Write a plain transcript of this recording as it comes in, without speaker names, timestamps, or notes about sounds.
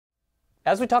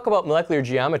As we talk about molecular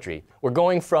geometry, we're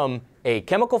going from a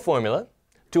chemical formula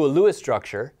to a Lewis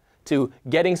structure to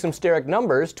getting some steric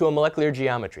numbers to a molecular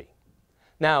geometry.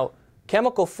 Now,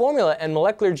 chemical formula and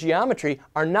molecular geometry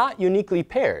are not uniquely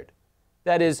paired.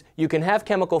 That is, you can have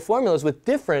chemical formulas with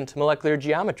different molecular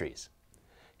geometries.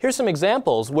 Here's some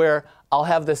examples where I'll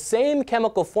have the same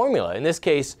chemical formula, in this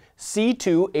case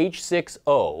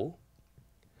C2H6O,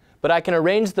 but I can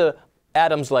arrange the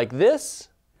atoms like this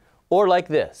or like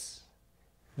this.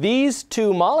 These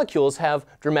two molecules have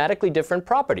dramatically different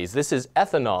properties. This is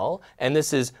ethanol and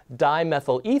this is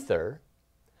dimethyl ether,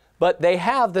 but they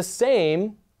have the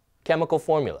same chemical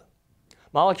formula.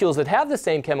 Molecules that have the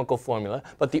same chemical formula,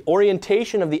 but the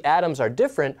orientation of the atoms are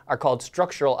different, are called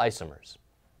structural isomers.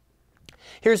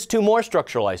 Here's two more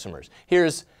structural isomers.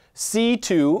 Here's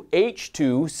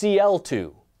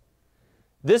C2H2Cl2.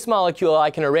 This molecule,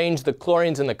 I can arrange the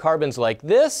chlorines and the carbons like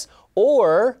this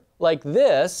or like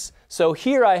this. So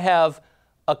here I have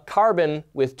a carbon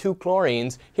with two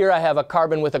chlorines. Here I have a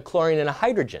carbon with a chlorine and a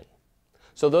hydrogen.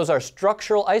 So those are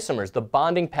structural isomers. The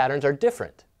bonding patterns are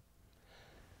different.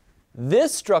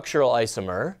 This structural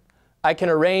isomer I can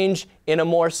arrange in a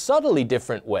more subtly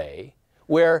different way,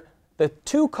 where the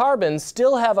two carbons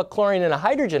still have a chlorine and a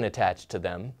hydrogen attached to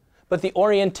them, but the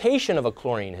orientation of a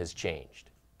chlorine has changed.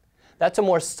 That's a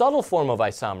more subtle form of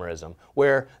isomerism,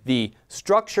 where the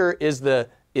structure is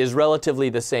relatively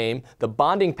the same, the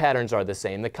bonding patterns are the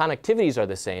same, the connectivities are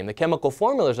the same, the chemical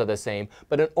formulas are the same,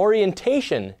 but an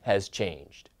orientation has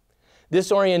changed.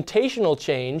 This orientational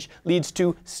change leads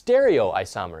to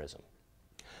stereoisomerism.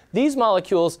 These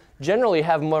molecules generally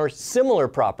have more similar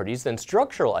properties than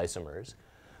structural isomers,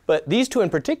 but these two in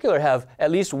particular have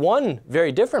at least one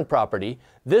very different property.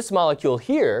 This molecule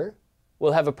here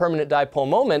will have a permanent dipole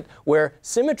moment where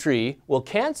symmetry will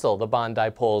cancel the bond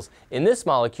dipoles in this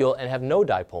molecule and have no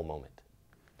dipole moment.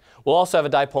 We'll also have a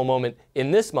dipole moment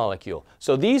in this molecule.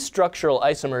 So these structural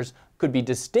isomers could be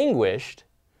distinguished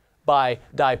by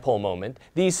dipole moment.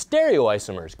 These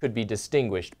stereoisomers could be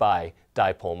distinguished by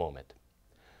dipole moment.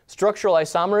 Structural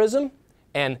isomerism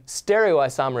and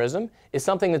stereoisomerism is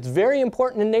something that's very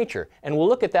important in nature, and we'll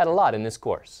look at that a lot in this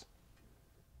course.